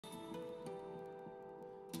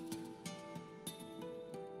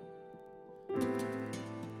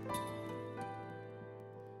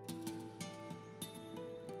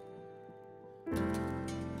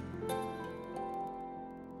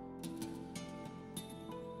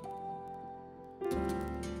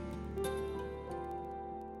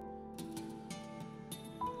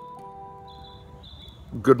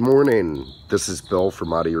Good morning. This is Bill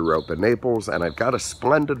from out of Europa, Naples, and I've got a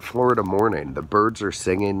splendid Florida morning. The birds are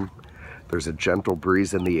singing. There's a gentle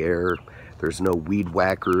breeze in the air. There's no weed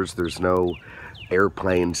whackers. There's no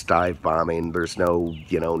airplanes dive bombing. There's no,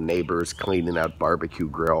 neighbors cleaning out barbecue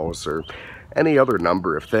grills or any other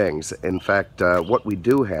number of things. In fact, what we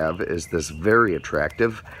do have is this very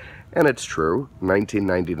attractive, and it's true,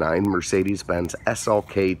 1999 Mercedes-Benz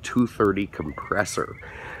SLK230 Kompressor.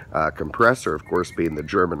 Compressor, of course, being the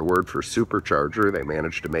German word for supercharger. They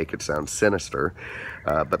managed to make it sound sinister.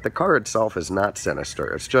 But the car itself is not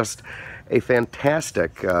sinister. It's just a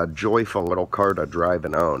fantastic, joyful little car to drive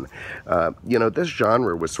and own. This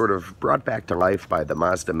genre was sort of brought back to life by the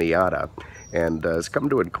Mazda Miata and has come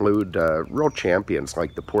to include real champions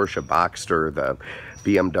like the Porsche Boxster, the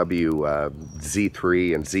BMW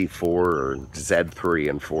Z3 and Z4, or Z3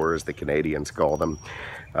 and 4 as the Canadians call them,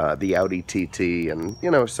 the Audi TT, and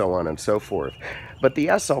so on and so forth. But the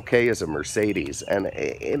SLK is a Mercedes, and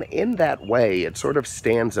in that way it sort of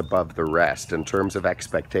stands above the rest in terms of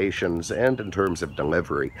expectations and in terms of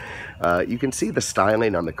delivery. You can see the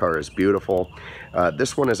styling on the car is beautiful.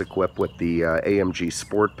 This one is equipped with the AMG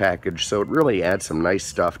Sport package, so it really adds some nice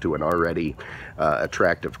stuff to an already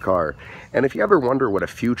attractive car. And if you ever wonder what a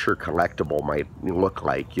future collectible might look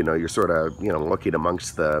like, you're sort of, looking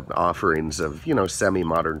amongst the offerings of,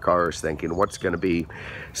 semi-modern cars, thinking what's going to be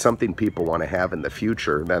something people want to have in the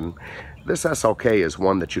future, then this SLK is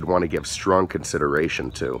one that you'd want to give strong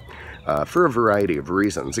consideration to. For a variety of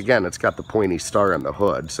reasons. Again, it's got the pointy star on the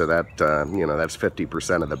hood, so that, that's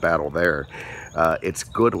 50% of the battle there. It's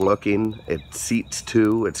good looking, it seats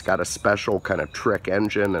two, it's got a special kind of trick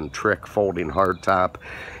engine and trick folding hardtop,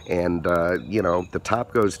 and, the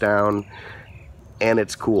top goes down, and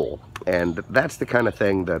it's cool. And that's the kind of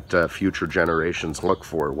thing that future generations look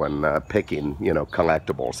for when picking,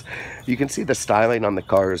 collectibles. You can see the styling on the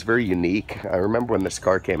car is very unique. I remember when this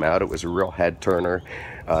car came out, it was a real head turner.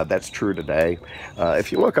 That's true today.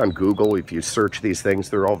 If you look on Google, if you search these things,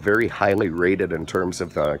 they're all very highly rated in terms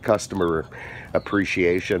of customer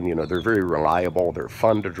appreciation. They're very reliable, they're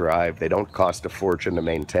fun to drive, they don't cost a fortune to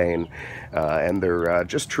maintain, and they're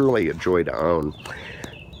just truly a joy to own.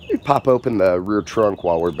 We pop open the rear trunk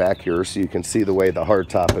while we're back here so you can see the way the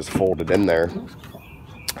hardtop is folded in there.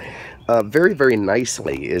 Very, very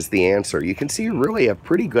nicely is the answer. You can see you really have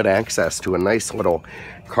pretty good access to a nice little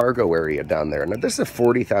cargo area down there. Now, this is a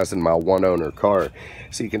 40,000 mile one-owner car,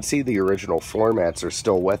 so you can see the original floor mats are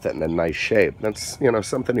still with it in a nice shape. That's,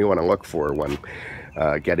 something you want to look for when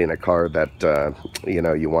getting a car that,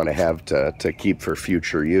 you want to have to keep for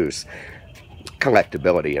future use.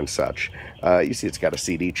 Collectability and such. You see it's got a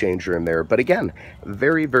CD changer in there, but again,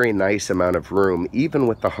 very, very nice amount of room, even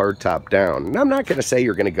with the hardtop down. Now, I'm not going to say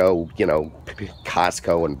you're going to go,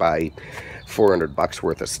 Costco and buy $400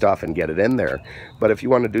 worth of stuff and get it in there, but if you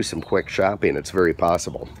want to do some quick shopping, it's very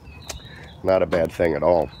possible. Not a bad thing at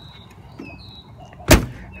all.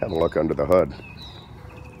 Have a look under the hood.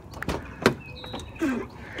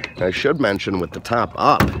 I should mention, with the top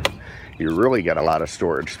up, you really get a lot of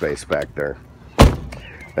storage space back there.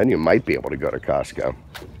 Then you might be able to go to Costco.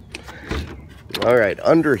 All right,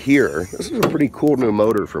 under here, this is a pretty cool new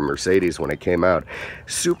motor from Mercedes when it came out.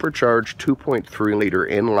 Supercharged 2.3 liter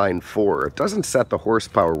inline 4. It doesn't set the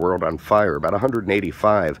horsepower world on fire, about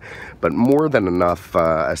 185, but more than enough,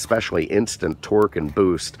 especially instant torque and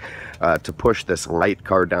boost, to push this light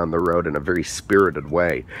car down the road in a very spirited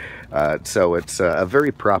way. So it's a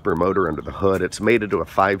very proper motor under the hood. It's made into a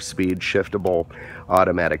 5-speed shiftable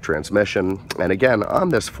automatic transmission. And again, on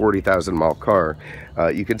this 40,000 mile car,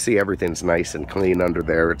 you can see everything's nice and clean under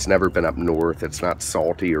there. It's never been up north. It's not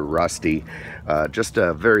salty or rusty. Just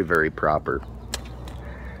very, very proper.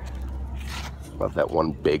 Love that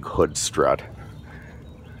one big hood strut.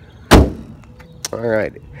 All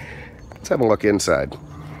right, let's have a look inside.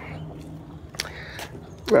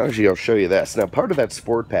 Actually, I'll show you this. Now, part of that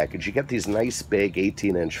sport package, you get these nice big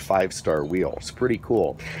 18-inch 5-star wheels. Pretty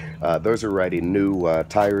cool. Those are riding new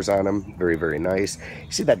tires on them. Very, very nice.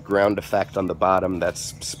 You see that ground effect on the bottom?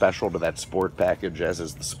 That's special to that sport package, as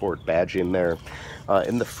is the sport badging there.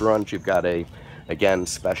 In the front, you've got again,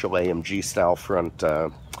 special AMG style front,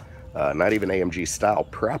 not even AMG style,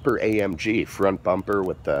 proper AMG front bumper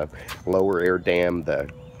with the lower air dam, the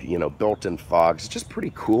built-in fogs. It's just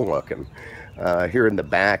pretty cool looking. Here in the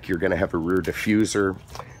back, you're going to have a rear diffuser,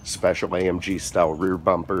 special AMG style rear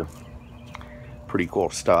bumper. Pretty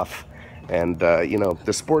cool stuff. And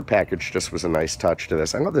the sport package just was a nice touch to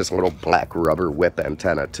this. I love this little black rubber whip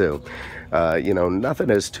antenna too. You know, nothing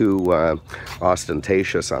is too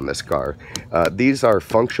ostentatious on this car. These are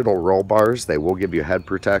functional roll bars. They will give you head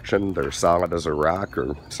protection. They're solid as a rock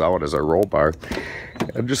or solid as a roll bar.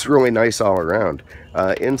 Just really nice all around.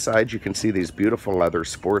 Inside you can see these beautiful leather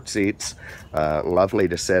sport seats. Lovely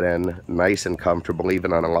to sit in, nice and comfortable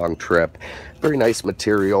even on a long trip. Very nice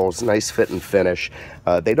materials, nice fit and finish.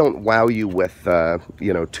 They don't wow you with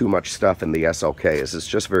you know, too much stuff in the SLKs. It's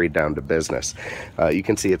just very down to business. You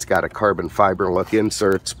can see it's got a carbon fiber look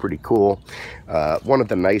insert. It's pretty cool. One of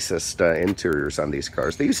the nicest interiors on these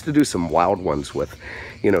cars. They used to do some wild ones with,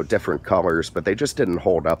 you know, different colors, but they just didn't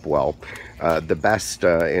hold up well. The best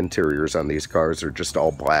interiors on these cars are just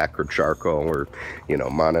all black or charcoal or, you know,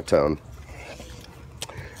 monotone.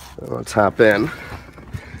 Let's hop in.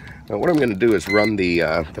 Now what I'm going to do is run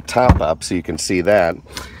the top up so you can see that.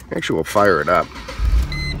 Actually, we'll fire it up.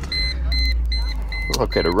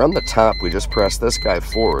 Okay, to run the top, we just press this guy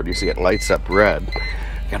forward. You see it lights up red.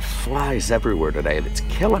 Got flies everywhere today, and it's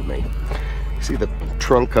killing me. See the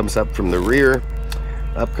trunk comes up from the rear.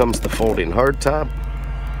 Up comes the folding hardtop.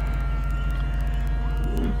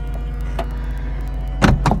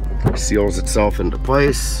 Seals itself into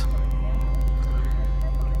place.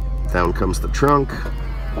 Down comes the trunk.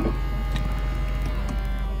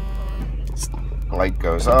 Light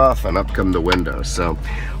goes off and up come the windows. So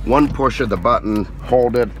one push of the button,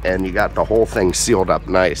 hold it, and you got the whole thing sealed up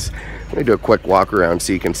nice. Let me do a quick walk around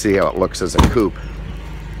so you can see how it looks as a coupe.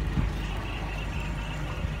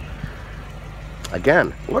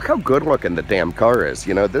 Again, look how good looking the damn car is.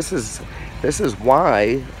 You know, this is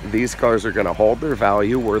why these cars are going to hold their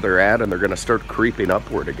value where they're at, and they're going to start creeping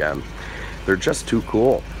upward again. They're just too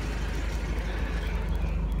cool.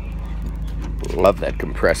 Love that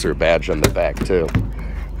compressor badge on the back too.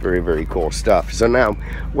 Very, very cool stuff. So now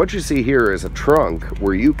what you see here is a trunk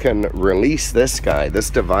where you can release this guy, this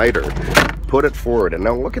divider, put it forward, and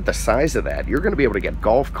now look at the size of that. You're going to be able to get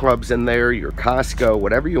golf clubs in there, your Costco,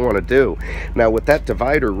 whatever you want to do. Now with that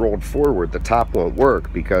divider rolled forward, the top won't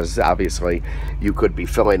work because obviously you could be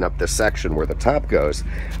filling up this section where the top goes,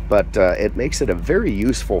 but it makes it a very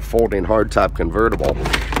useful folding hardtop convertible.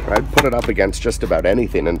 I'd put it up against just about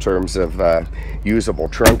anything in terms of usable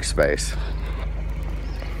trunk space.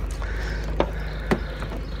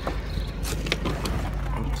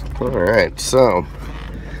 All right, so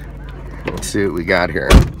let's see what we got here.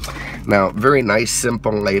 Now, very nice,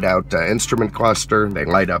 simple, laid out instrument cluster. They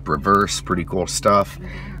light up reverse, pretty cool stuff.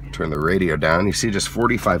 Turn the radio down. You see just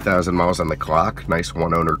 45,000 miles on the clock. Nice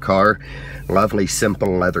one-owner car. Lovely,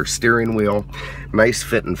 simple leather steering wheel. Nice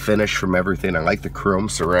fit and finish from everything. I like the chrome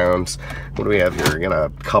surrounds. What do we have here? You got a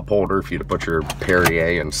cup holder for you to put your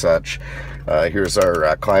Perrier and such. Here's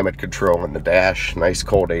our climate control in the dash. Nice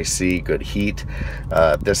cold AC, good heat.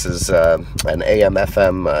 This is an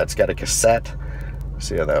AM/FM. It's got a cassette.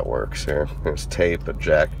 See how that works here. There's tape,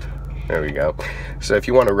 eject. There we go. So if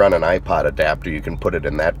you want to run an iPod adapter, you can put it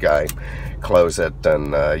in that guy, close it,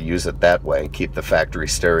 and use it that way. Keep the factory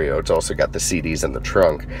stereo. It's also got the CDs in the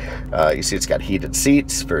trunk. You see it's got heated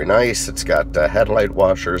seats, very nice. It's got headlight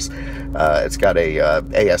washers. It's got a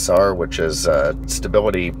ASR, which is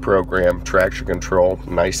stability program, traction control,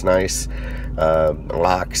 nice.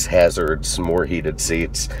 Locks, hazards, more heated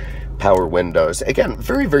seats. Power windows. Again,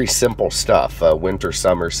 very, very simple stuff. Winter,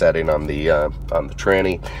 summer setting on the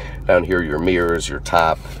tranny. Down here, your mirrors, your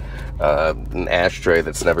top, an ashtray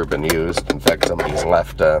that's never been used. In fact, somebody's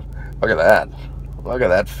left. Look at that. Look at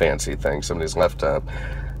that fancy thing. Somebody's left a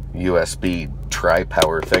USB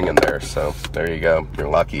tri-power thing in there. So there you go. You're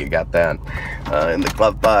lucky you got that. In the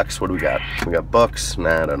glove box, what do we got? We got books.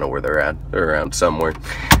 Nah, I don't know where they're at. They're around somewhere.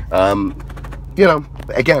 You know,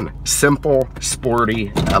 again, simple,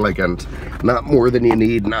 sporty, elegant, not more than you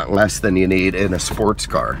need, not less than you need in a sports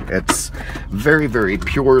car. It's very, very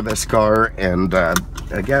pure, this car, and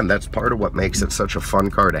again, that's part of what makes it such a fun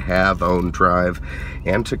car to have, own, drive,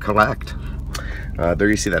 and to collect. There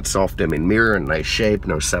you see that self-dimming mirror in nice shape,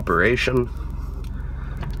 no separation,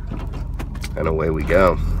 and away we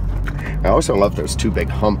go. I also love those two big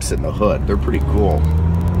humps in the hood. They're pretty cool.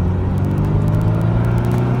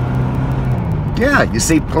 Yeah, you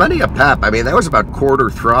see, plenty of pep. I mean, that was about quarter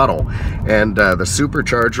throttle. And the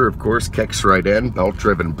supercharger, of course, kicks right in,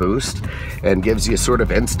 belt-driven boost, and gives you sort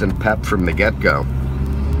of instant pep from the get-go.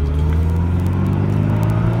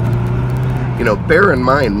 You know, bear in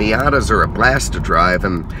mind, Miatas are a blast to drive,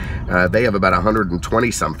 and they have about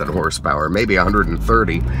 120-something horsepower, maybe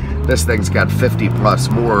 130. This thing's got 50 plus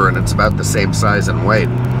more, and it's about the same size and weight.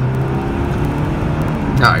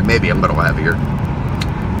 All right, maybe a little heavier.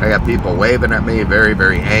 I got people waving at me, very,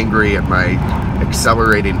 very angry at my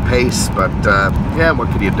accelerating pace, but yeah, what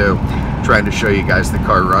can you do? trying to show you guys the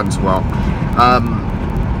car runs well.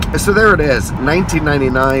 So there it is,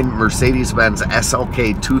 1999 Mercedes-Benz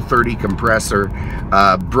SLK230 Kompressor,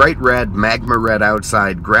 bright red, magma red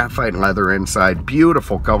outside, graphite leather inside,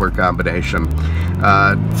 beautiful color combination,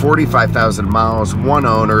 45,000 miles, one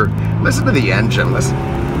owner. Listen to the engine, listen.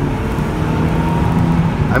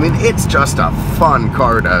 I mean, it's just a fun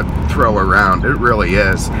car to throw around, it really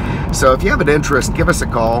is. So if you have an interest, give us a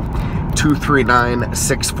call,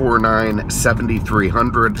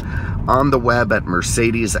 239-649-7300, on the web at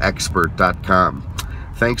mercedesexpert.com.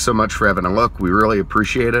 Thanks so much for having a look. We really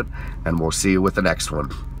appreciate it, and we'll see you with the next one.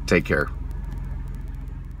 Take care.